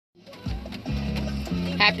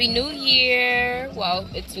Happy New Year. Well,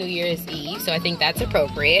 it's New Year's Eve, so I think that's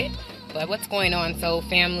appropriate. But what's going on, soul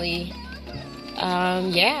family?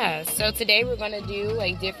 Yeah, so today we're going to do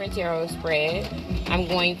a different tarot spread. I'm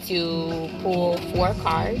going to pull 4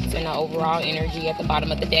 cards and the overall energy at the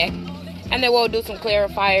bottom of the deck. And then we'll do some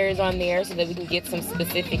clarifiers on there so that we can get some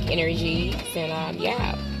specific energies. And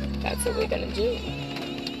yeah, that's what we're going to do.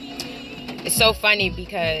 It's so funny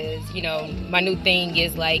because, you know, my new thing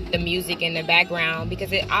is like the music in the background,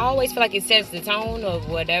 because I always feel like it sets the tone of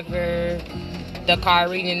whatever the card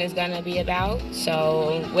reading is going to be about.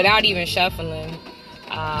 So without even shuffling,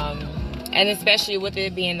 and especially with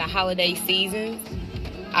it being the holiday season,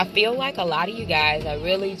 I feel like a lot of you guys are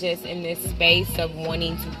really just in this space of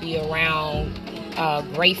wanting to be around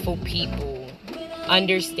grateful people,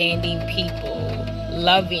 understanding people,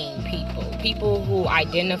 loving people, people who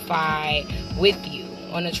identify with you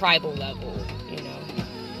on a tribal level, you know.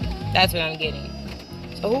 That's what I'm getting.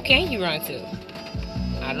 So who can you run to?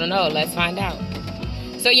 I don't know. Let's find out.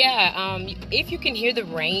 So yeah, if you can hear the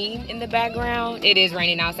rain in the background, it is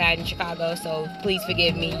raining outside in Chicago, so please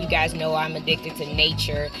forgive me. You guys know I'm addicted to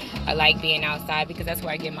nature. I like being outside because that's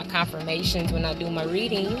where I get my confirmations when I do my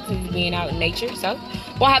readings, is being out in nature. So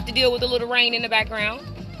we'll have to deal with a little rain in the background.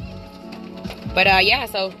 But yeah,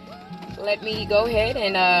 so let me go ahead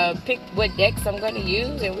and pick what decks I'm going to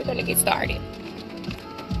use, and we're going to get started.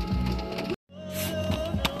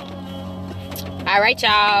 All right,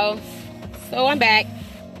 y'all. So I'm back.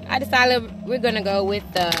 I decided we're going to go with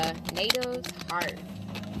the Native's Heart.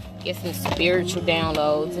 Get some spiritual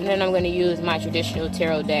downloads. And then I'm going to use my traditional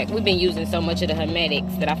tarot deck. We've been using so much of the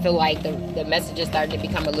Hermetics that I feel like the messages started to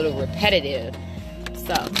become a little repetitive.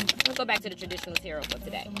 So let's go back to the traditional tarot for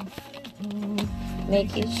today.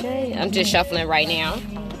 Make it change. I'm just shuffling right now.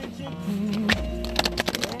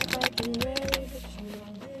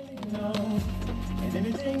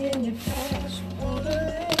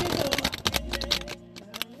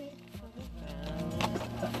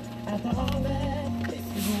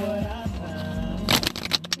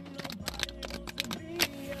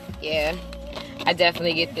 Yeah, I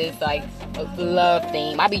definitely get this like love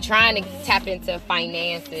theme. I be trying to tap into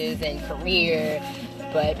finances and career,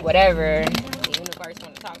 but whatever the universe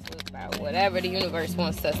want to talk to us about, whatever the universe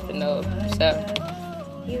wants us to know.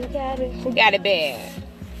 So you got it. Who got it bad?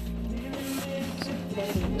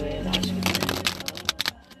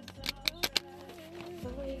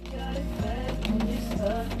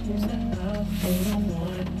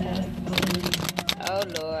 Oh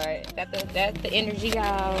Lord, that's the energy,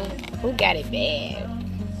 y'all. Who got it bad?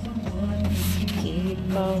 Keep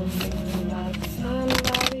going like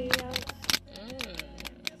somebody else.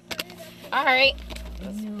 All right,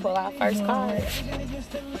 let's pull our first card.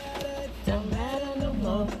 Don't matter no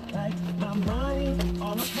more, like my mind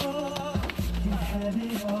on the floor. You had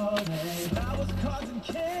it all day. I was causing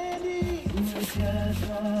candy.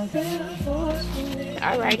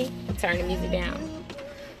 Alrighty, turn the music down.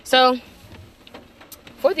 So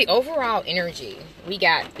for the overall energy, we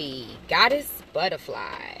got the Goddess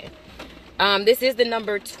Butterfly. This is the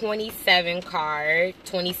number 27 card.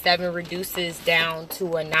 27 reduces down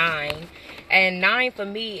to a 9. And 9 for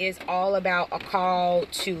me is all about a call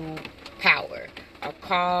to power. A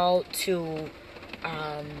call to...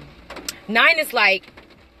 9 is like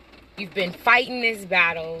you've been fighting this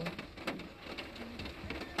battle.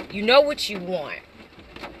 You know what you want.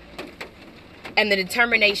 And the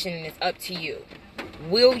determination is up to you.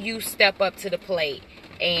 Will you step up to the plate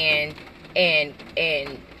and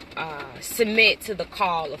submit to the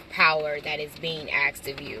call of power that is being asked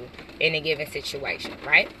of you in a given situation,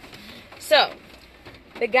 right? So,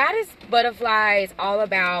 the Goddess Butterfly is all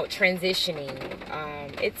about transitioning.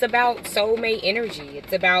 It's about soulmate energy.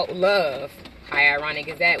 It's about love. How ironic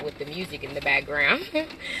is that with the music in the background?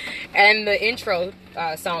 And the intro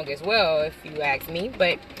song as well, if you ask me.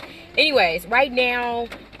 But anyways, right now,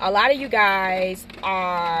 a lot of you guys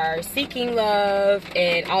are seeking love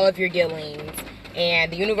in all of your dealings.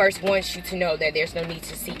 And the universe wants you to know that there's no need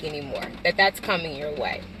to seek anymore. That's coming your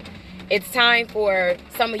way. It's time for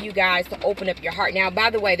some of you guys to open up your heart. Now, by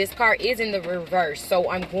the way, this card is in the reverse. So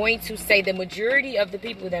I'm going to say the majority of the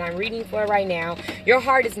people that I'm reading for right now, your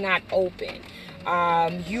heart is not open.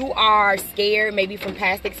 You are scared, maybe from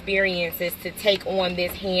past experiences, to take on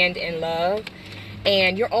this hand in love.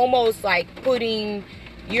 And you're almost like you're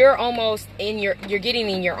getting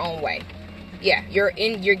in your own way. Yeah, you're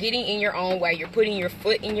getting in your own way. You're putting your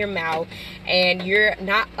foot in your mouth, and you're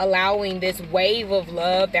not allowing this wave of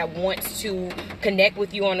love that wants to connect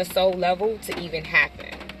with you on a soul level to even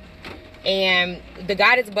happen. And the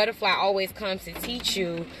goddess butterfly always comes to teach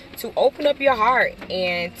you to open up your heart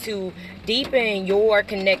and to deepen your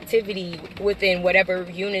connectivity within whatever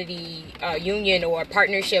unity, union or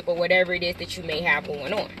partnership or whatever it is that you may have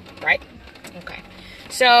going on, right? Okay.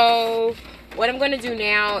 So what I'm going to do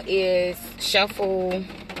now is shuffle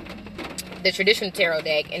the traditional tarot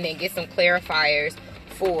deck and then get some clarifiers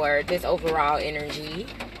for this overall energy.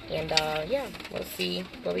 And yeah, we'll see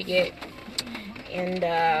what we get. And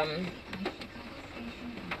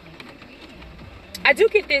I do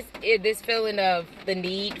get this feeling of the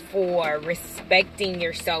need for respecting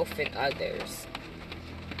yourself and others,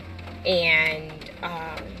 and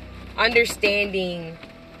understanding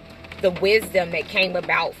the wisdom that came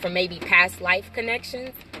about from maybe past life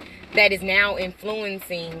connections that is now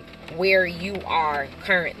influencing where you are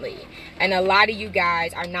currently. And a lot of you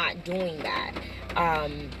guys are not doing that.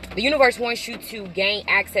 The universe wants you to gain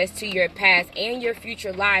access to your past and your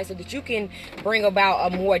future lives so that you can bring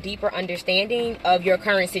about a more deeper understanding of your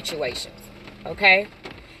current situations. Okay?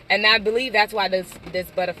 And I believe that's why this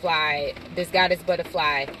goddess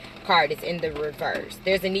butterfly card is in the reverse.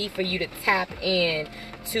 There's a need for you to tap in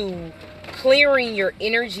to clearing your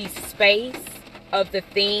energy space of the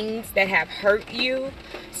things that have hurt you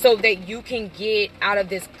so that you can get out of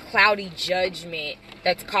this cloudy judgment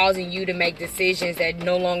that's causing you to make decisions that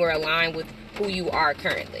no longer align with who you are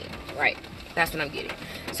currently, right? That's what I'm getting.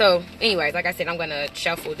 So anyways, like I said, I'm going to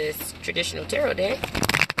shuffle this traditional tarot deck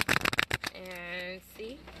and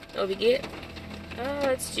see what we get.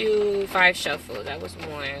 Let's do 5 shuffles. That was 1.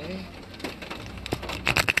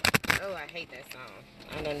 Oh, I hate that song.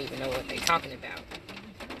 I don't even know what they're talking about.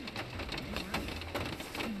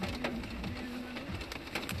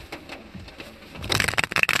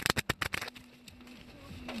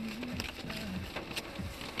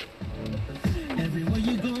 Everywhere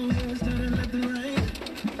you go, there's turning left and right.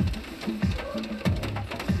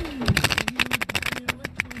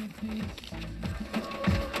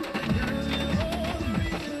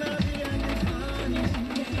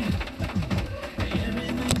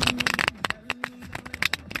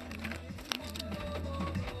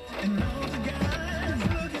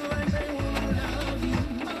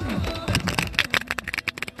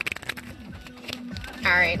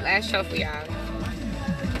 All right, last shuffle, y'all.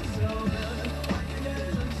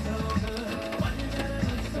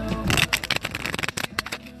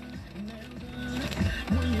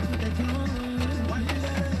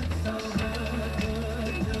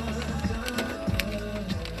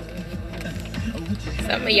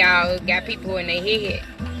 Some of y'all got people in their head.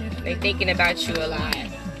 They thinking about you a lot.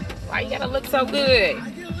 Why you gotta look so good?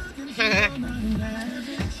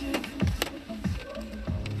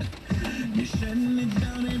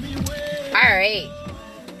 Alright.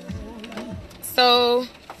 So,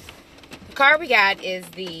 the card we got is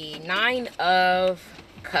the 9 of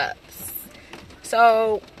Cups.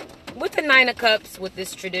 So, with the 9 of Cups, with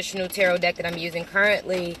this traditional tarot deck that I'm using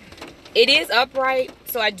currently, it is upright.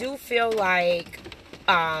 So, I do feel like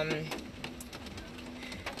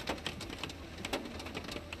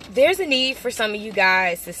there's a need for some of you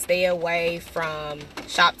guys to stay away from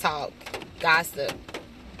shop talk, gossip,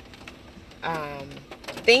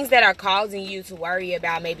 things that are causing you to worry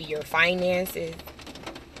about maybe your finances.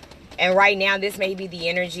 And right now, this may be the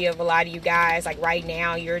energy of a lot of you guys. Like right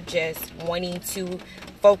now, you're just wanting to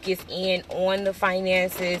focus in on the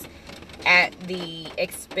finances at the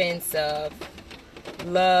expense of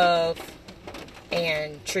love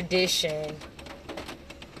and tradition,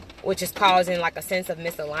 which is causing like a sense of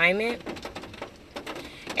misalignment.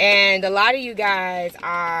 And a lot of you guys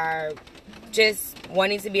are just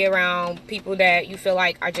wanting to be around people that you feel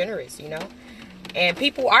like are generous, you know. And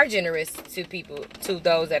people are generous to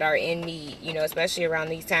those that are in need, you know, especially around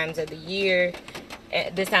these times of the year,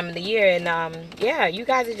 this time of the year. And yeah, you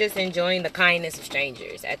guys are just enjoying the kindness of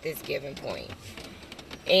strangers at this given point.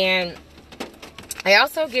 And I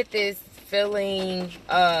also get this feeling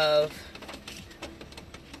of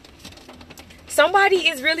somebody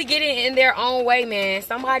is really getting in their own way, man.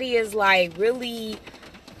 Somebody is like really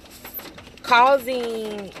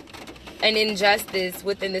causing an injustice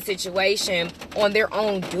within the situation on their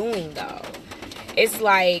own doing, though. It's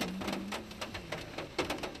like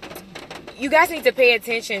you guys need to pay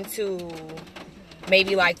attention to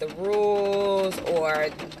maybe like the rules, or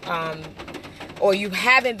you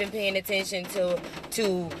haven't been paying attention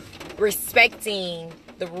to respecting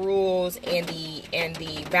the rules and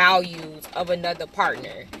the values of another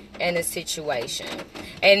partner in a situation.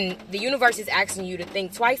 And the universe is asking you to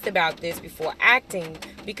think twice about this before acting,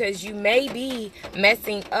 because you may be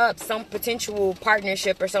messing up some potential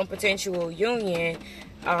partnership or some potential union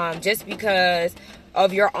just because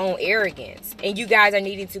of your own arrogance. And you guys are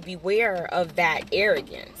needing to beware of that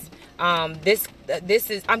arrogance. This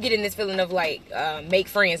is, I'm getting this feeling of like, make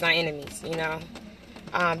friends, not enemies, you know.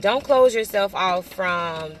 Don't close yourself off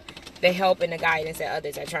from the help and the guidance that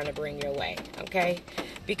others are trying to bring your way, okay?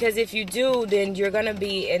 Because if you do, then you're gonna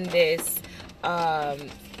be in this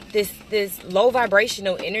this low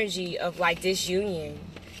vibrational energy of like disunion.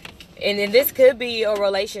 And then this could be a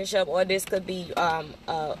relationship, or this could be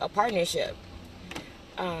a partnership.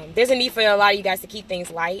 There's a need for a lot of you guys to keep things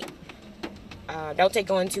light. Don't take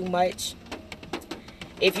on too much.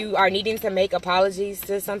 If you are needing to make apologies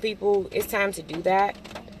to some people, it's time to do that.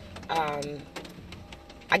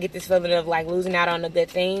 I get this feeling of like losing out on a good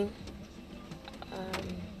thing.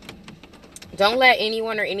 Don't let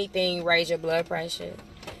anyone or anything raise your blood pressure.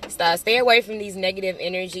 Stay away from these negative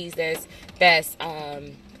energies that's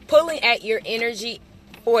pulling at your energy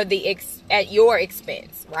at your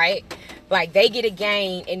expense, right? Like they get a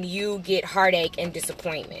gain and you get heartache and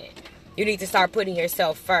disappointment. You need to start putting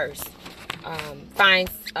yourself first. Find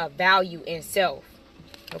value in self.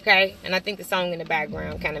 Okay? And I think the song in the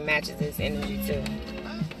background kind of matches this energy too.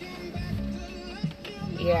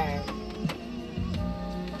 Yeah.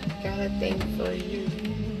 Got a thing for you.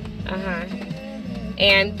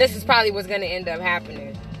 And this is probably what's going to end up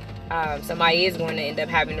happening. Somebody is going to end up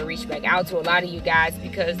having to reach back out to a lot of you guys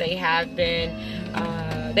because they have been,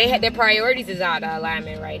 their priorities is out of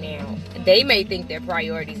alignment right now. They may think their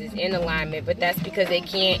priorities is in alignment, but that's because they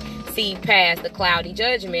can't see past the cloudy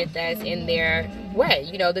judgment that's in their way.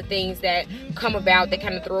 You know, the things that come about that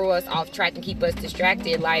kind of throw us off track and keep us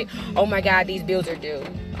distracted. Like, oh my God, these bills are due.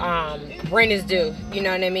 Rent is due. You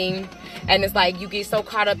know what I mean? And it's like you get so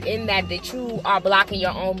caught up in that you are blocking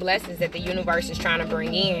your own blessings that the universe is trying to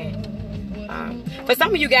bring in. For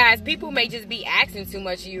some of you guys, people may just be asking too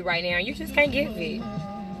much of you right now. You just can't give it.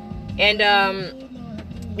 And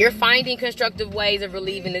you're finding constructive ways of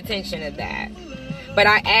relieving the tension of that. But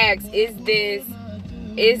I ask, is this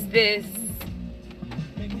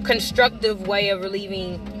constructive way of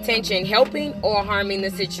relieving tension helping or harming the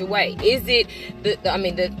situation? Is it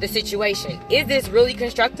the situation? Is this really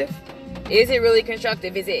constructive? Is it really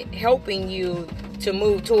constructive? Is it helping you to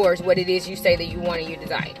move towards what it is you say that you want and you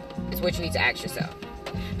desire? It's what you need to ask yourself.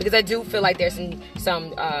 Because I do feel like there's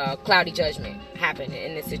some cloudy judgment happening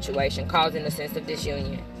in this situation, causing a sense of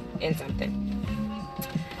disunion in something.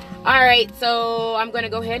 Alright, so I'm going to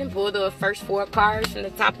go ahead and pull the first 4 cards from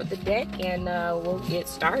the top of the deck, and we'll get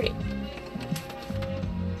started.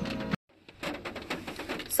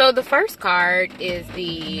 So the first card is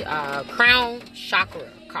the Crown Chakra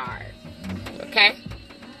card. Okay?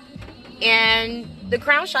 And the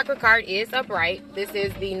Crown Chakra card is upright. This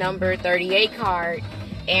is the number 38 card,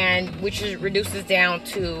 and which reduces down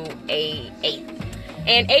to a 8.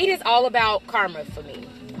 And 8 is all about karma for me.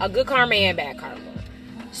 A good karma and bad karma.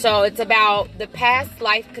 So it's about the past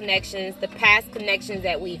life connections, the past connections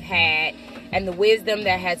that we've had, and the wisdom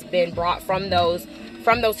that has been brought from those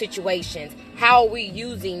situations. How are we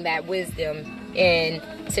using that wisdom in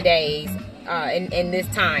today's in this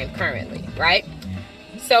time currently, right?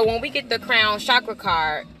 So when we get the Crown Chakra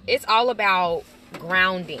card, it's all about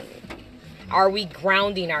grounding. Are we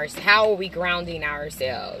grounding ourselves? How are we grounding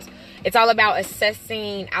ourselves? It's all about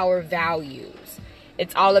assessing our values.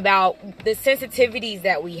 It's all about the sensitivities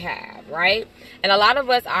that we have, right? And a lot of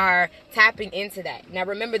us are tapping into that. Now,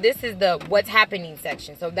 remember, this is the what's happening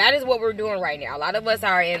section. So that is what we're doing right now. A lot of us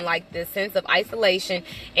are in like the sense of isolation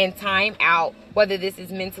and time out, whether this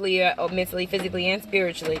is mentally, physically, and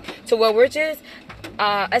spiritually, to where we're just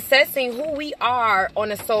assessing who we are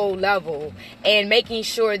on a soul level and making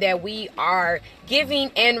sure that we are giving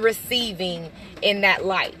and receiving in that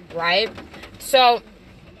light, right? So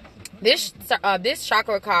this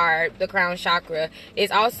chakra card, the Crown Chakra, is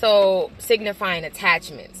also signifying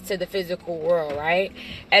attachments to the physical world, right?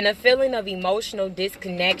 And a feeling of emotional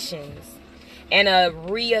disconnections and a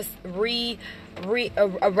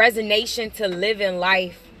resignation to living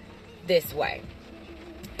life this way.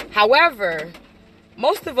 However,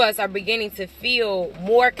 most of us are beginning to feel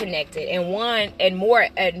more connected and more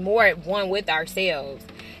at one with ourselves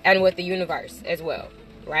and with the universe as well,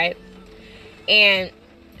 right? And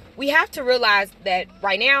we have to realize that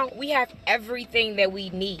right now we have everything that we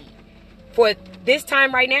need for this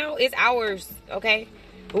time. Right now is ours, okay?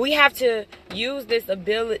 We have to use these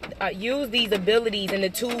abilities and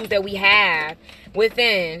the tools that we have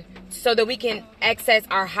within, so that we can access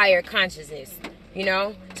our higher consciousness, you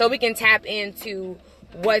know, so we can tap into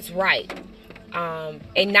what's right,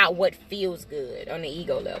 and not what feels good on the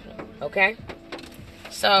ego level, okay?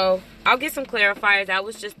 So I'll get some clarifiers. That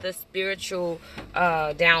was just the spiritual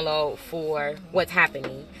download for what's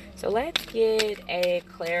happening. So let's get a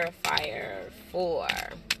clarifier for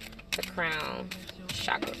the crown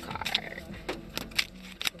chakra card.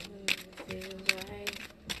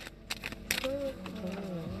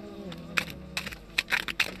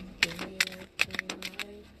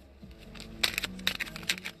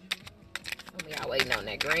 We are waiting on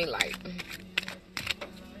that green light.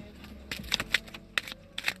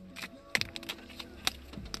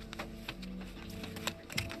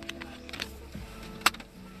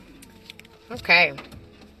 Okay.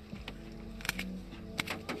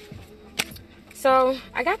 So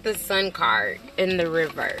I got the Sun card in the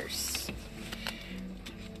reverse.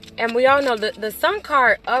 And we all know that the Sun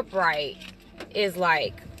card upright is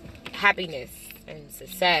like happiness and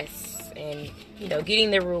success and, you know,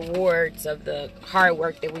 getting the rewards of the hard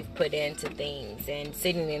work that we've put into things and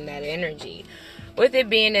sitting in that energy. With it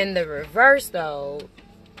being in the reverse, though,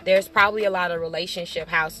 there's probably a lot of relationship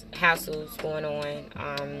hassles going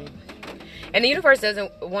on. And the universe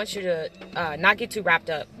doesn't want you to not get too wrapped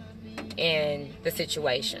up in the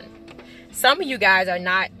situation. Some of you guys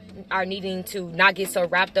are needing to not get so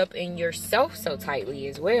wrapped up in yourself so tightly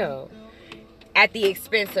as well, at the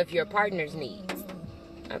expense of your partner's needs.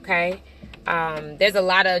 Okay? There's a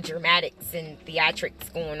lot of dramatics and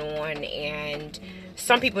theatrics going on, and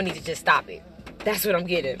some people need to just stop it. That's what I'm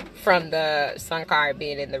getting from the Sun card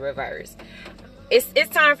being in the reverse. It's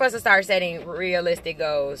time for us to start setting realistic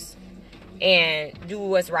goals and do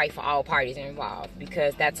what's right for all parties involved,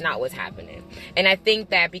 because that's not what's happening. And I think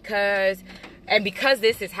that because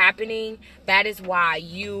this is happening, that is why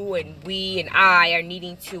you and we and I are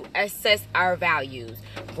needing to assess our values,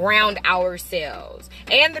 ground ourselves,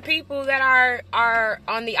 and the people that are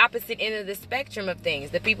on the opposite end of the spectrum of things,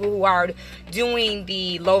 the people who are doing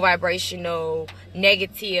the low vibrational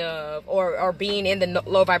negative or being in the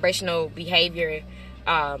low vibrational behavior.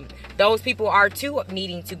 Those people are too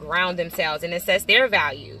needing to ground themselves and assess their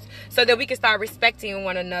values so that we can start respecting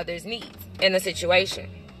one another's needs in the situation.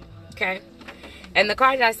 Okay? And the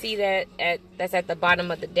card that I see that's at the bottom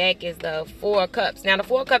of the deck is the Four of Cups. Now, the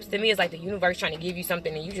Four of Cups to me is like the universe trying to give you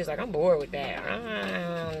something and you just like, I'm bored with that.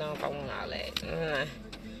 I don't know if I want all that.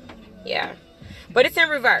 Yeah. But it's in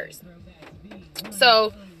reverse.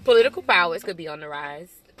 So, political powers could be on the rise.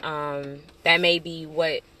 That may be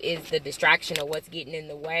what is the distraction or what's getting in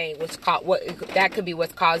the way. That could be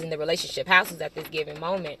what's causing the relationship hassles at this given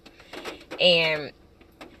moment. And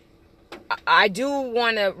I do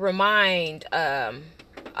want to remind a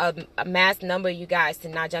mass number of you guys to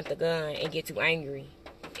not jump the gun and get too angry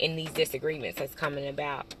in these disagreements that's coming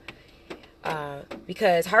about.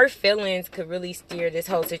 Because her feelings could really steer this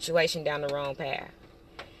whole situation down the wrong path.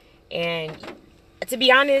 And to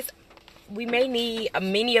be honest,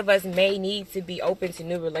 many of us may need to be open to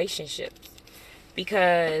new relationships,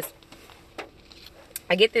 because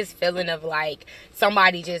I get this feeling of like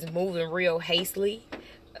somebody just moving real hastily,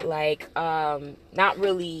 like not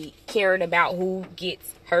really caring about who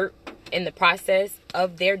gets hurt in the process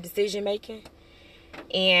of their decision making.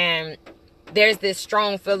 And there's this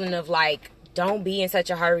strong feeling of like, don't be in such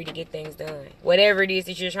a hurry to get things done. Whatever it is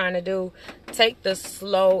that you're trying to do, take the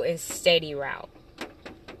slow and steady route.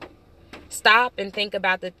 Stop and think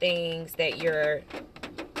about the things that you're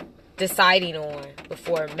deciding on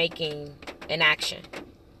before making an action.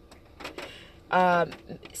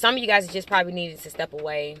 Some of you guys just probably needed to step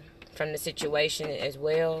away from the situation as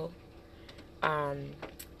well.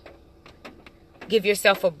 Give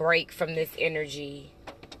yourself a break from this energy,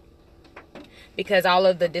 because all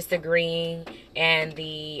of the disagreeing and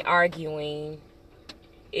the arguing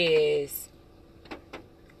is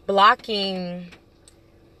blocking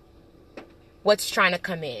what's trying to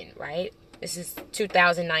come in, right? This is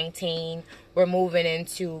 2019. We're moving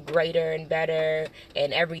into greater and better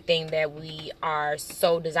and everything that we are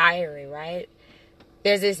so desiring, right?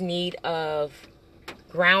 There's this need of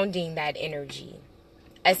grounding that energy,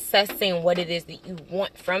 assessing what it is that you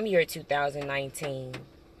want from your 2019,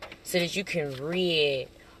 so that you can rid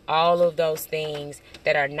all of those things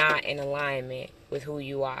that are not in alignment with who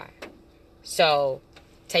you are. So,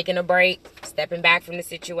 taking a break, stepping back from the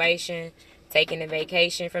situation, taking a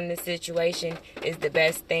vacation from the situation is the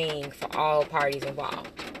best thing for all parties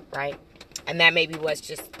involved, right? And that may be that's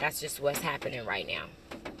just what's happening right now.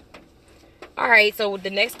 All right, so the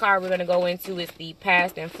next card we're going to go into is the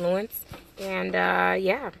past influence. And,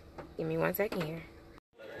 yeah, give me 1 second here.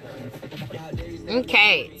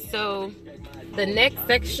 Okay, so the next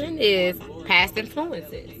section is past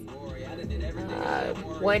influences.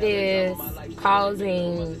 What is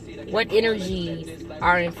causing, what energies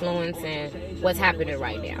are influencing what's happening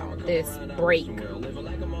right now. This break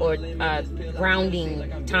or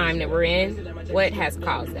grounding time that we're in, what has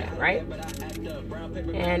caused that, right?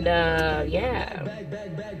 And yeah,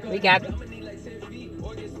 we got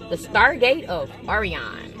the Stargate of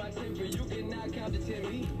Orion.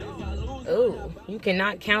 Oh, you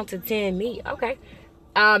cannot count to 10 me. Okay.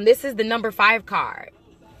 This is the number 5 card.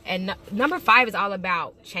 And number 5 is all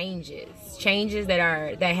about changes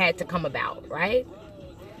that had to come about, right?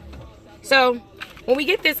 So when we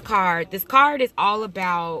get this card is all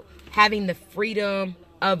about having the freedom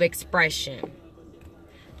of expression.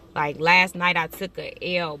 Like last night I took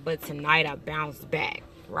a L, but tonight I bounced back,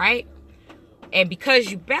 right? And because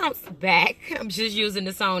you bounced back, I'm just using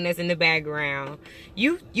the song that's in the background,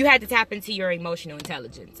 you had to tap into your emotional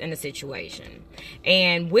intelligence in the situation.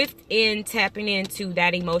 And within tapping into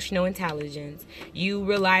that emotional intelligence, you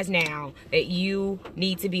realize now that you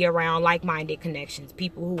need to be around like-minded connections,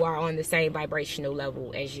 people who are on the same vibrational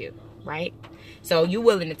level as you, right? So you're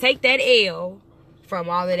willing to take that L from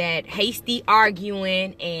all of that hasty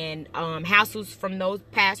arguing and hassles from those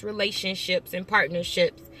past relationships and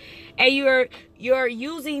partnerships, and you're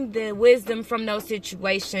using the wisdom from those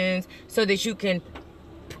situations so that you can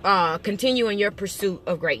continue in your pursuit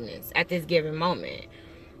of greatness at this given moment.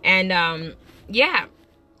 And yeah,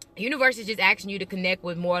 the universe is just asking you to connect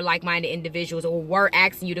with more like-minded individuals, or were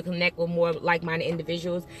asking you to connect with more like-minded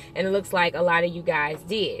individuals, and it looks like a lot of you guys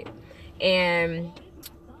did. And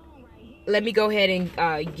let me go ahead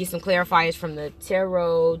and get some clarifiers from the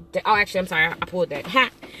tarot. Oh, actually, I'm sorry. I pulled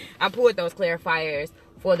that. I pulled those clarifiers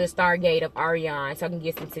for the Stargate of Orion so I can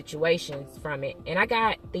get some situations from it. And I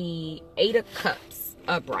got the 8 of Cups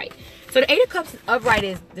upright. So the 8 of Cups upright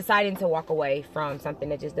is deciding to walk away from something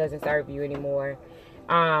that just doesn't serve you anymore.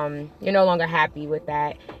 You're no longer happy with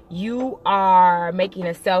that. You are making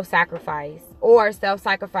a self-sacrifice, or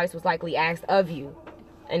self-sacrifice was likely asked of you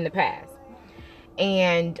in the past.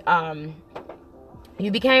 And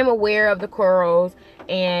you became aware of the quarrels,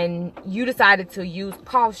 and you decided to use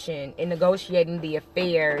caution in negotiating the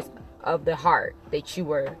affairs of the heart that you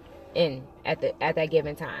were in at that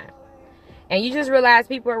given time. And you just realized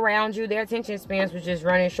people around you, their attention spans was just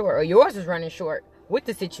running short, or yours was running short with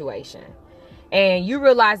the situation. And you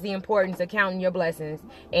realized the importance of counting your blessings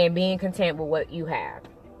and being content with what you have.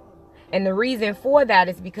 And the reason for that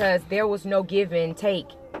is because there was no give and take,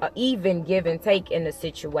 even give and take in the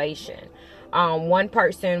situation. One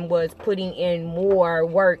person was putting in more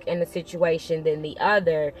work in the situation than the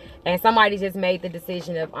other, and somebody just made the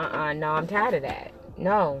decision of, no, I'm tired of that.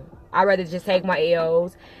 No, I'd rather just take my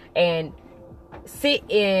L's and sit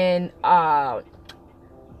in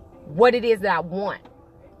what it is that I want,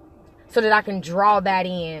 so that I can draw that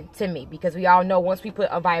in to me. Because we all know once we put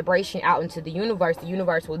a vibration out into the universe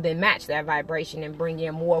will then match that vibration and bring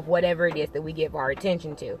in more of whatever it is that we give our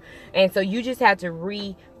attention to. And so you just have to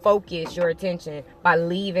refocus your attention by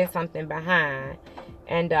leaving something behind.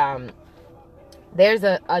 And there's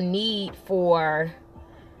a need for,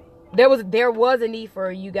 there was a need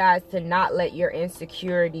for you guys to not let your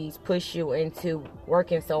insecurities push you into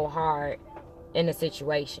working so hard in a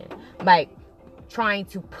situation. Like, trying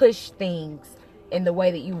to push things in the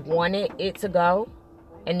way that you wanted it to go,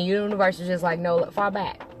 and the universe is just like, no, fall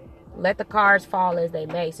back, let the cards fall as they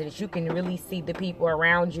may, so that you can really see the people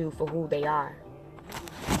around you for who they are.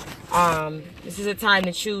 This is a time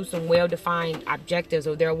to choose some well-defined objectives,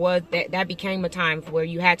 or there was that became a time where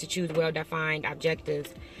you had to choose well-defined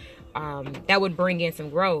objectives that would bring in some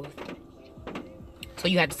growth, so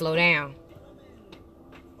you had to slow down.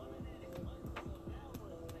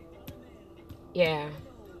 Yeah,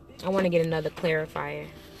 I want to get another clarifier.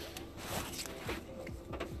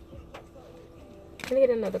 Can I get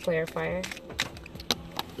another clarifier?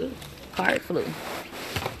 Ooh, card flew.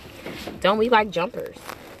 Don't we like jumpers?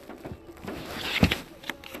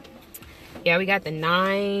 Yeah, we got the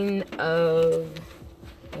 9 of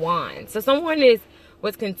Wands. So someone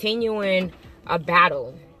was continuing a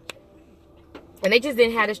battle, and they just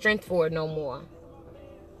didn't have the strength for it no more.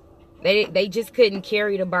 They just couldn't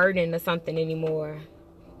carry the burden of something anymore.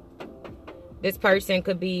 This person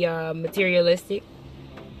could be materialistic.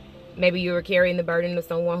 Maybe you were carrying the burden of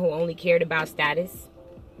someone who only cared about status.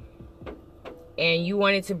 And you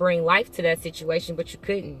wanted to bring life to that situation, but you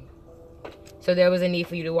couldn't. So there was a need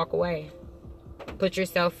for you to walk away. Put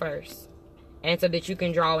yourself first. And so that you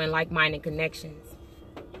can draw in like-minded connections.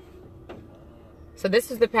 So this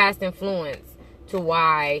is the past influence to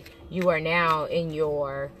why you are now in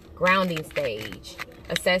your grounding stage,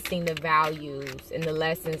 assessing the values and the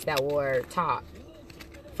lessons that were taught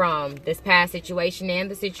from this past situation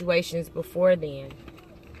and the situations before then.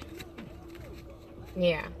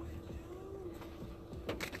 Yeah.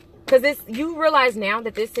 Because you realize now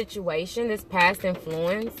that this situation, this past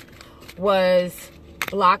influence, was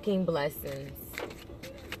blocking blessings.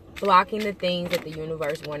 Blocking the things that the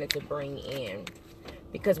universe wanted to bring in.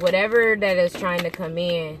 Because whatever that is trying to come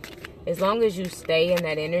in, as long as you stay in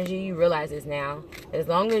that energy, you realize this now. As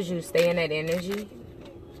long as you stay in that energy,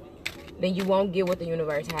 then you won't get what the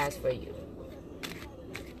universe has for you.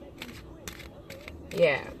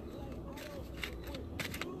 Yeah.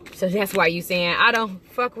 So that's why you saying, I don't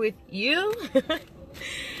fuck with you.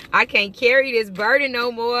 I can't carry this burden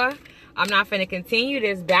no more. I'm not finna continue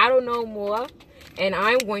this battle no more. And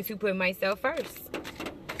I'm going to put myself first.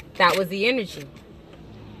 That was the energy.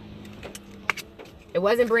 It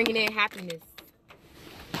wasn't bringing in happiness.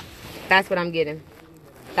 That's what I'm getting.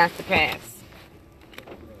 That's the past.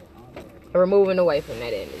 We're moving away from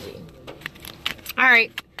that energy.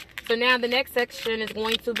 Alright. So now the next section is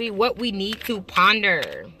going to be what we need to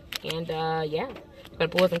ponder. And yeah. I'm going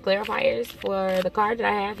to pull some clarifiers for the card that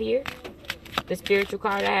I have here. The spiritual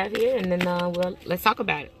card I have here. And then let's talk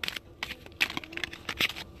about it.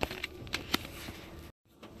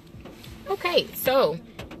 Okay, so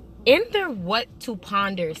in the what to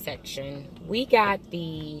ponder section, we got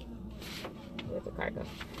where's the card go?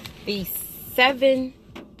 The 7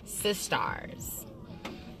 sisters.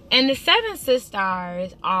 And the 7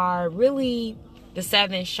 sisters are really the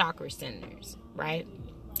 7 chakra centers, right?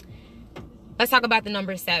 Let's talk about the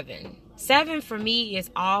number 7. 7 for me is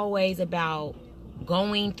always about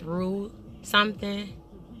going through something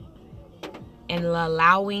and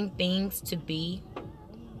allowing things to be.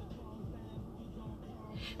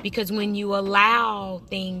 Because when you allow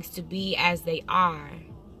things to be as they are,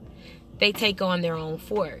 they take on their own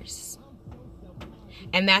force.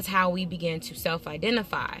 And that's how we begin to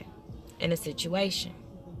self-identify in a situation.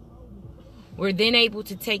 We're then able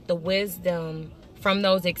to take the wisdom from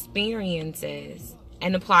those experiences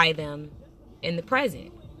and apply them in the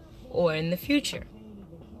present or in the future.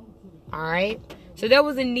 All right? So there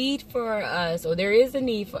was a need for us, or there is a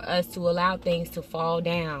need for us to allow things to fall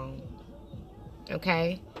down.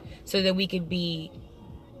 Okay? So that we could be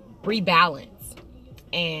rebalanced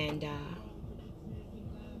and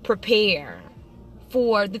prepare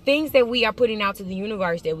for the things that we are putting out to the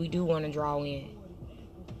universe that we do want to draw in.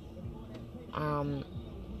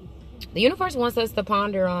 The universe wants us to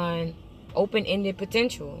ponder on open-ended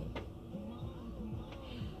potential.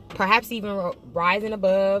 Perhaps even rising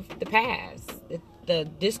above the past, the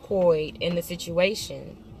discord in the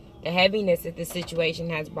situation, the heaviness that the situation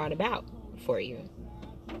has brought about for you.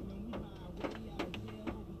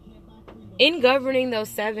 In governing those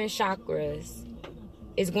 7 chakras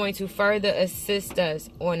is going to further assist us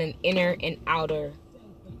on an inner and outer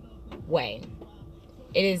way.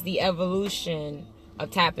 It is the evolution of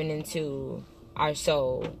tapping into our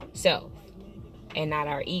soul self and not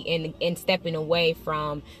our and stepping away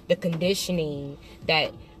from the conditioning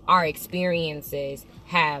that our experiences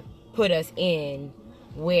have put us in,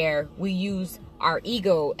 where we use our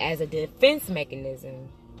ego as a defense mechanism.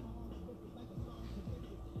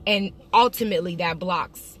 And ultimately that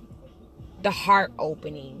blocks the heart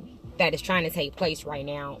opening that is trying to take place right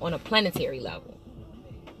now on a planetary level.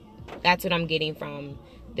 That's what I'm getting from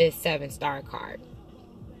this 7-star card.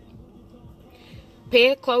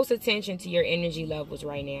 Pay close attention to your energy levels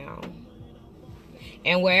right now.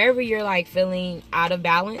 And wherever you're like feeling out of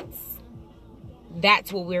balance,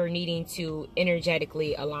 that's what we're needing to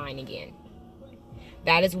energetically align again.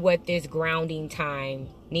 That is what this grounding time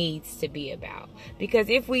needs to be about. Because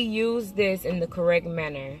if we use this in the correct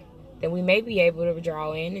manner, then we may be able to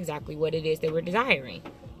draw in exactly what it is that we're desiring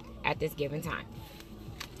at this given time.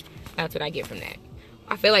 That's what I get from that.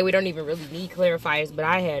 I feel like we don't even really need clarifiers, but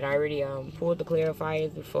I had already pulled the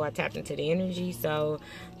clarifiers before I tapped into the energy. So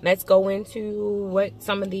let's go into what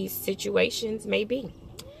some of these situations may be.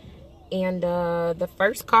 And the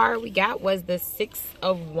first card we got was the 6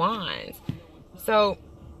 of Wands. So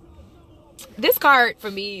this card for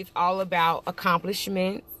me is all about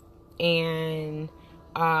accomplishments and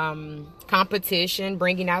competition,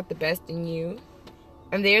 bringing out the best in you.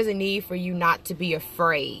 And there's a need for you not to be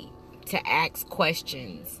afraid to ask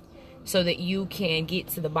questions so that you can get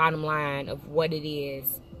to the bottom line of what it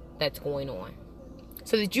is that's going on,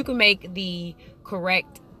 so that you can make the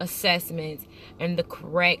correct assessments and the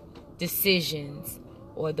correct decisions,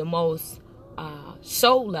 or the most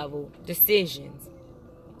soul level decisions.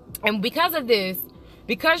 And because of this,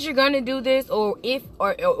 because you're going to do this, or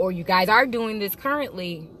you guys are doing this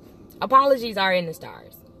currently, apologies are in the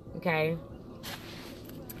stars. Okay?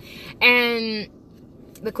 And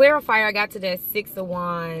the clarifier I got to that 6 of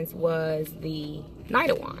Wands was the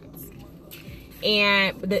Knight of Wands.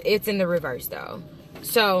 And it's in the reverse though.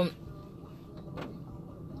 So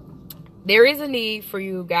there is a need for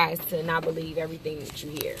you guys to not believe everything that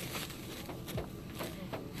you hear.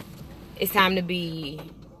 It's time to be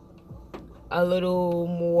a little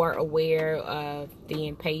more aware of the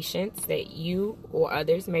impatience that you or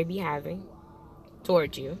others may be having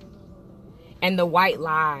towards you, and the white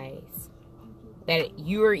lies that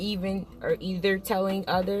you are either telling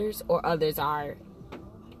others or others are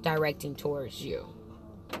directing towards you.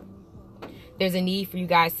 There's a need for you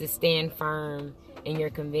guys to stand firm in your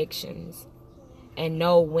convictions and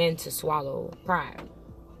know when to swallow pride.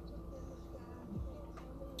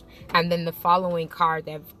 And then the following card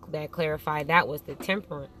that clarified that was the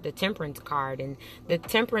temperance card. And the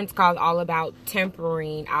temperance card is all about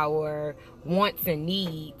tempering our wants and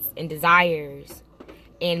needs and desires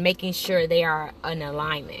and making sure they are in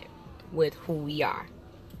alignment with who we are.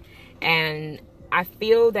 And I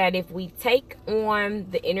feel that if we take on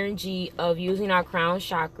the energy of using our crown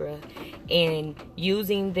chakra and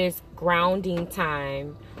using this grounding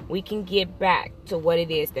time, we can get back to what it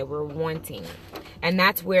is that we're wanting. And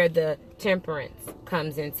that's where the temperance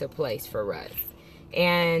comes into place for us.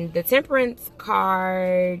 And the temperance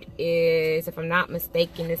card is, if I'm not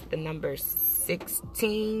mistaken, it's the number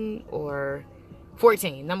 16 or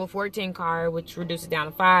 14. Number 14 card, which reduces down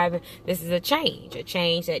to 5. This is a change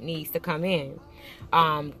that needs to come in.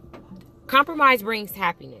 Compromise brings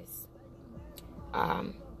happiness.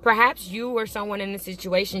 Perhaps you or someone in the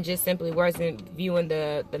situation just simply wasn't viewing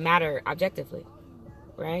the matter objectively,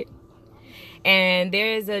 right? And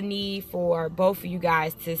there is a need for both of you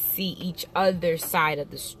guys to see each other's side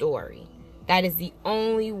of the story. That is the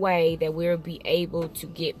only way that we'll be able to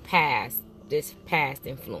get past this past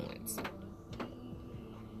influence.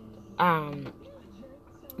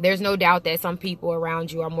 There's no doubt that some people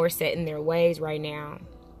around you are more set in their ways right now.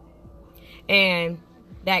 And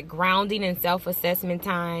that grounding and self-assessment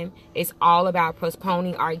time is all about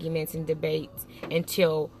postponing arguments and debates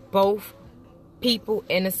until both people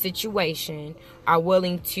in a situation are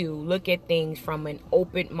willing to look at things from an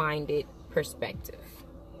open-minded perspective.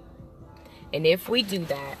 And if we do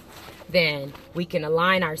that, then we can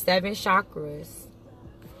align our 7 chakras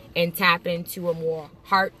and tap into a more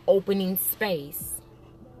heart-opening space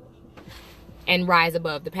and rise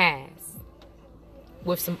above the past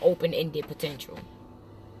with some open-ended potential.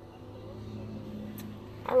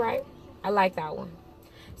 All right, I like that one.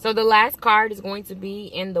 So the last card is going to be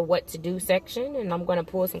in the what to do section, and I'm going to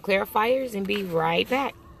pull some clarifiers and be right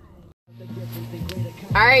back.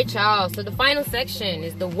 All right, y'all. So the final section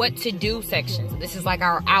is the what to do section. So this is like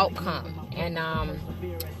our outcome. And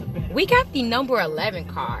we got the number 11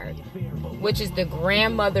 card, which is the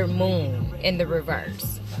grandmother moon in the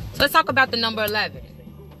reverse. So let's talk about the number 11.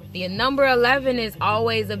 The number 11 is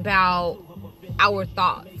always about our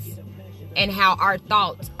thoughts and how our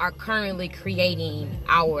thoughts are currently creating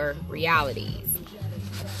our realities.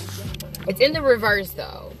 It's in the reverse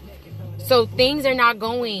though. So things are not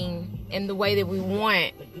going in the way that we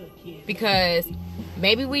want because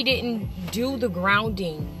maybe we didn't do the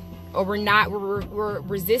grounding, or we're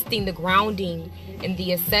resisting the grounding and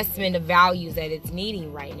the assessment of values that it's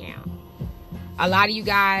needing right now. A lot of you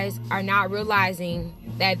guys are not realizing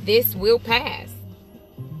that this will pass.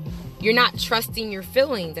 You're not trusting your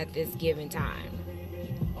feelings at this given time.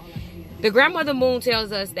 The grandmother moon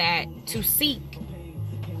tells us that to seek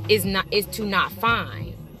is to not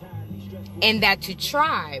find, and that to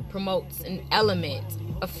try promotes an element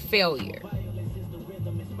of failure.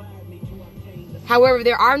 However,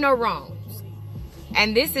 there are no wrongs,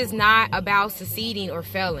 and this is not about succeeding or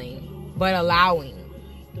failing, but allowing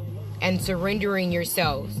and surrendering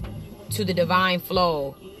yourselves to the divine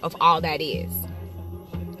flow of all that is.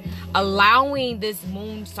 Allowing this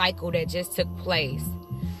moon cycle that just took place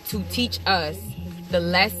to teach us the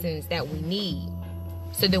lessons that we need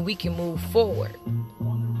so that we can move forward.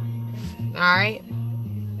 Alright?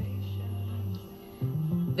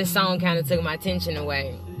 This song kind of took my attention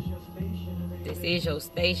away. This is your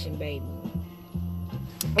station, baby.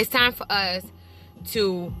 It's time for us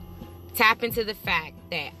to tap into the fact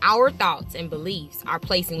that our thoughts and beliefs are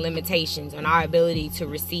placing limitations on our ability to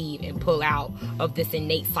receive and pull out of this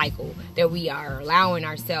innate cycle that we are allowing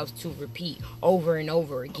ourselves to repeat over and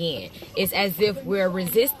over again. It's as if we're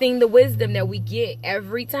resisting the wisdom that we get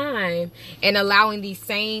every time and allowing these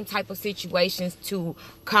same type of situations to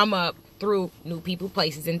come up through new people,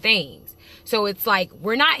 places, and things. So it's like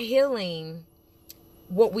we're not healing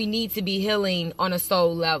what we need to be healing on a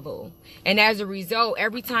soul level. And as a result,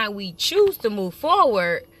 every time we choose to move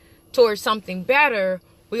forward towards something better,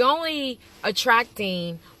 we're only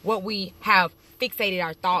attracting what we have fixated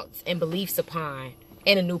our thoughts and beliefs upon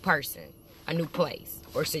in a new person, a new place,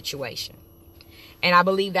 or situation. And I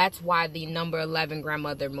believe that's why the number 11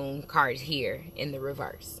 Grandmother Moon card is here in the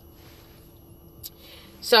reverse.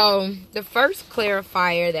 So, the first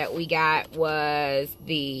clarifier that we got was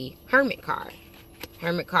the Hermit card.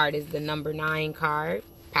 Hermit card is the number 9 card,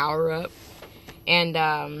 power up. And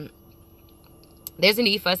there's a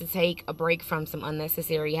need for us to take a break from some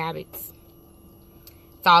unnecessary habits.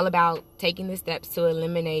 It's all about taking the steps to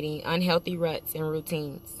eliminating unhealthy ruts and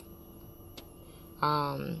routines.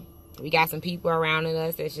 We got some people around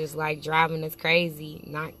us that's just like driving us crazy,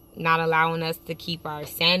 not allowing us to keep our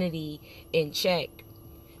sanity in check.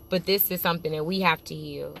 But this is something that we have to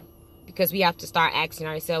heal, because we have to start asking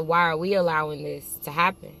ourselves, why are we allowing this to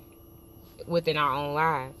happen within our own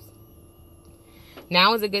lives?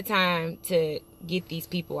 Now is a good time to get these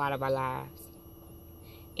people out of our lives.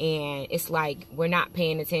 And it's like we're not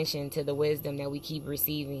paying attention to the wisdom that we keep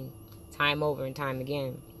receiving time over and time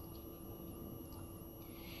again.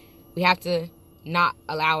 We have to not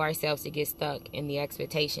allow ourselves to get stuck in the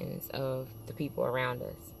expectations of the people around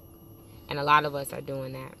us. And a lot of us are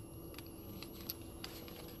doing that.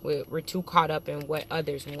 We're too caught up in what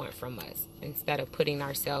others want from us instead of putting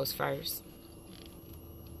ourselves first.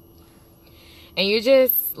 And you're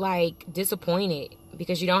just like disappointed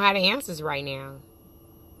because you don't have the answers right now.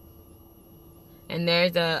 And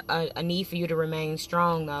there's a need for you to remain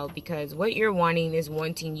strong, though, because what you're wanting is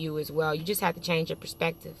wanting you as well. You just have to change your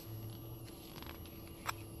perspective.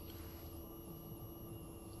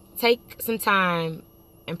 Take some time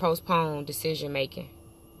and postpone decision making.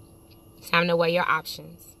 It's time to weigh your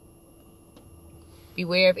options.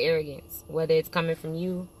 Beware of arrogance, whether it's coming from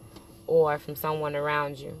you or from someone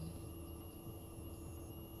around you.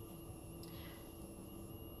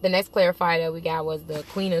 The next clarifier that we got was the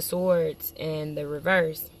Queen of Swords in the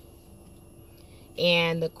reverse.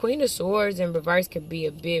 And the Queen of Swords in reverse could be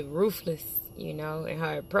a bit ruthless, in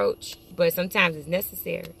her approach. But sometimes it's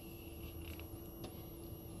necessary.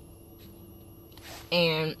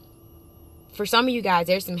 And for some of you guys,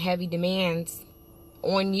 there's some heavy demands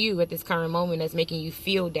on you at this current moment that's making you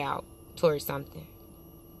feel doubt towards something.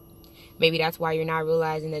 Maybe that's why you're not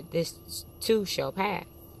realizing that this too shall pass.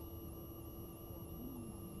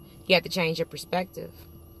 You have to change your perspective.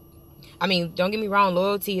 I mean, don't get me wrong,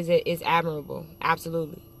 loyalty is admirable,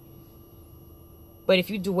 absolutely. But if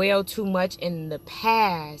you dwell too much in the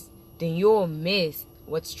past, then you'll miss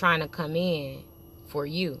what's trying to come in for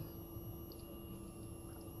you.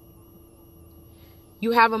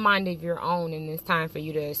 You have a mind of your own, and it's time for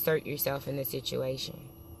you to assert yourself in the situation.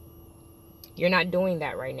 You're not doing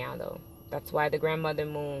that right now, though. That's why the Grandmother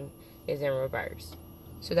Moon is in reverse.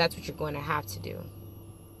 So that's what you're going to have to do.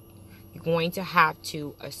 You're going to have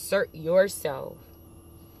to assert yourself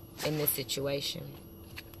in this situation.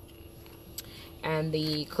 And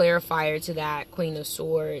the clarifier to that, Queen of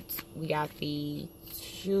Swords, we got the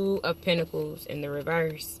Two of Pentacles in the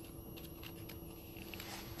reverse.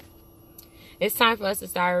 It's time for us to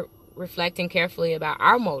start reflecting carefully about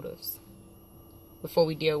our motives before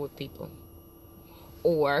we deal with people.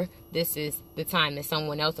 Or this is the time that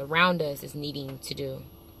someone else around us is needing to do.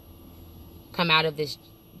 Come out of this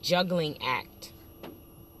juggling act.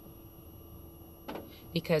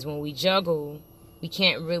 Because when we juggle, we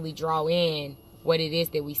can't really draw in what it is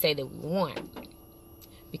that we say that we want.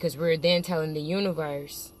 Because we're then telling the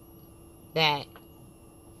universe that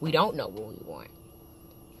we don't know what we want.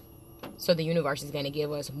 So the universe is going to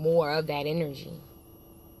give us more of that energy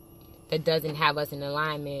that doesn't have us in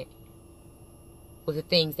alignment with the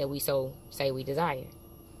things that we so say we desire.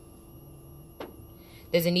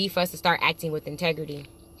 There's a need for us to start acting with integrity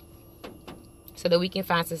so that we can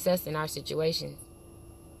find success in our situations.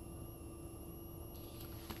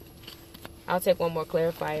 I'll take one more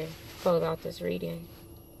clarifier, close out this reading.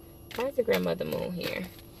 Why is the Grandmother Moon here?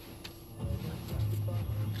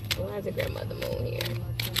 Why is the Grandmother Moon here?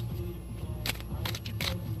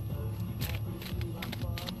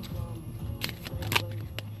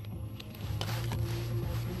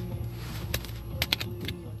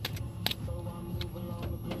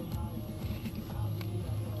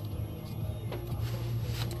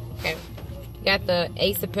 Okay, got the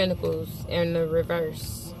Ace of Pentacles in the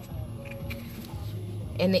reverse.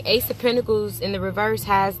 And the Ace of Pentacles in the reverse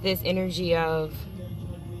has this energy of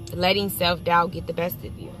letting self-doubt get the best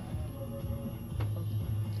of you.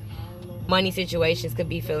 Money situations could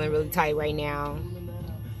be feeling really tight right now.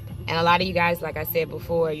 And a lot of you guys, like I said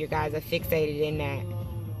before, you guys are fixated in that,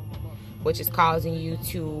 which is causing you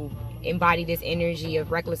to embody this energy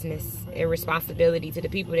of recklessness, irresponsibility to the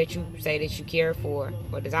people that you say that you care for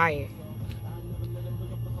or desire.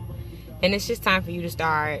 And it's just time for you to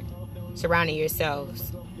start surrounding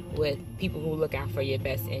yourselves with people who look out for your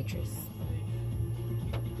best interests,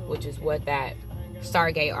 which is what that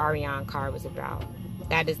Stargate Orion card was about.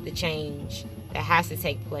 That is the change that has to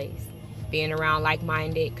take place. Being around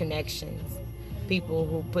like-minded connections, people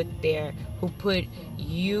who put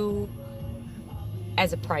you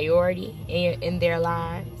as a priority in their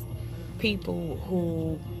lives, people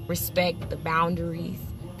who respect the boundaries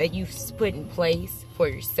that you've put in place for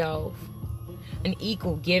yourself, an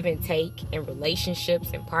equal give and take in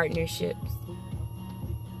relationships and partnerships.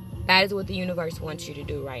 That is what the universe wants you to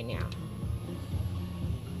do right now.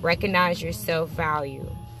 Recognize your self-value.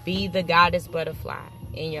 Be the goddess butterfly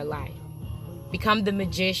in your life. Become the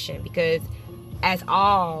magician, because as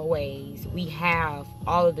always, we have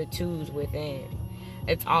all of the tools within.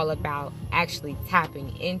 It's all about actually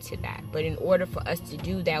tapping into that. But in order for us to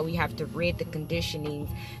do that, we have to rid the conditionings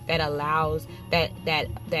that allows, that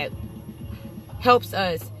helps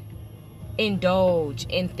us indulge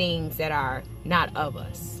in things that are not of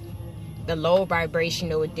us. The low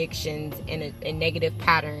vibrational addictions and negative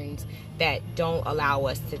patterns that don't allow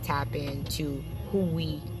us to tap into who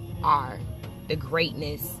we are, the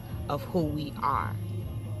greatness of who we are.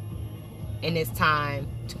 And it's time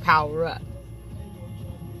to power up.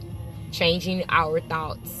 Changing our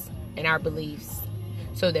thoughts and our beliefs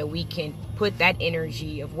so that we can put that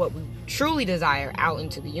energy of what we truly desire out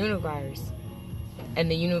into the universe,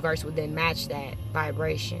 and the universe will then match that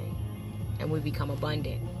vibration, and we become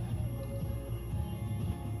abundant.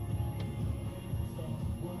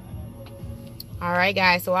 All right,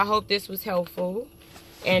 guys, so I hope this was helpful.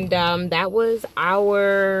 And that was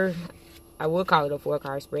our, I would call it a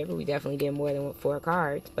 4-card spread, but we definitely did more than 4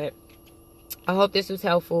 cards. But I hope this was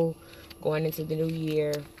helpful going into the new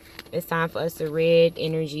year. It's time for us to rid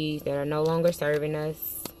energies that are no longer serving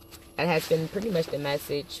us. That has been pretty much the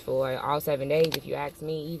message for all 7 days, if you ask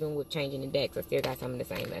me. Even with changing the decks, I still got some of the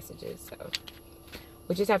same messages. So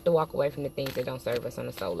we just have to walk away from the things that don't serve us on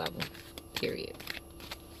a soul level. Period.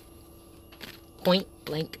 Point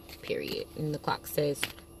blank, period. And the clock says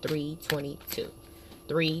 3:22.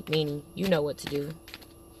 3 meaning you know what to do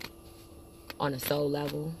on a soul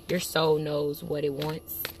level. Your soul knows what it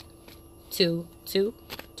wants.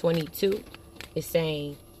 22 is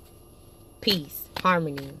saying peace,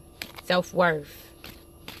 harmony, self-worth.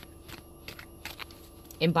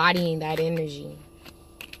 Embodying that energy.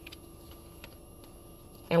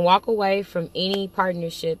 And walk away from any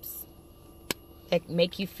partnerships that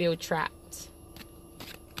make you feel trapped,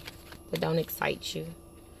 that don't excite you,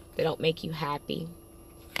 that don't make you happy.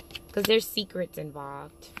 Because there's secrets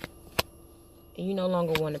involved. And you no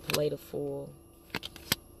longer want to play the fool.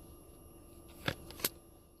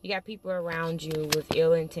 You got people around you with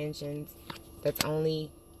ill intentions that's only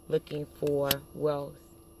looking for wealth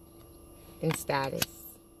and status.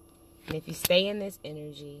 And if you stay in this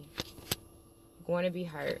energy, you're going to be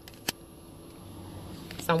hurt.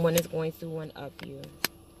 Someone is going to one-up you.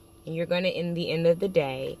 And you're going to, in the end of the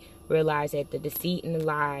day, realize that the deceit and the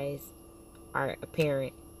lies are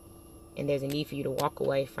apparent. And there's a need for you to walk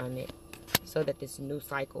away from it so that this new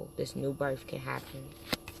cycle, this new birth can happen.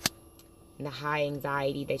 And the high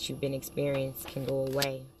anxiety that you've been experiencing can go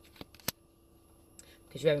away.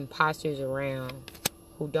 Because you have imposters around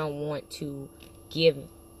who don't want to give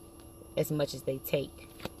as much as they take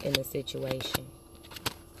in the situation.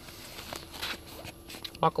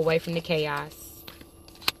 Walk away from the chaos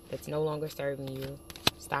that's no longer serving you.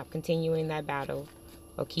 Stop continuing that battle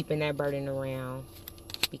or keeping that burden around,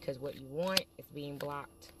 because what you want is being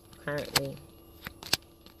blocked currently.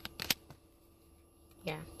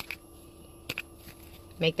 Yeah.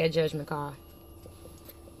 Make that judgment call.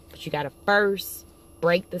 But you gotta first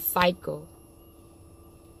break the cycle.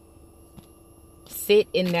 Sit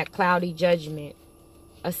in that cloudy judgment.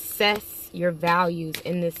 Assess your values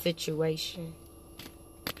in this situation.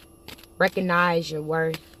 Recognize your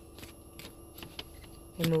worth.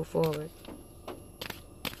 And move forward.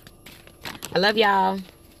 I love y'all.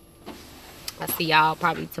 I'll see y'all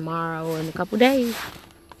probably tomorrow or in a couple days.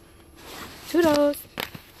 Toodles.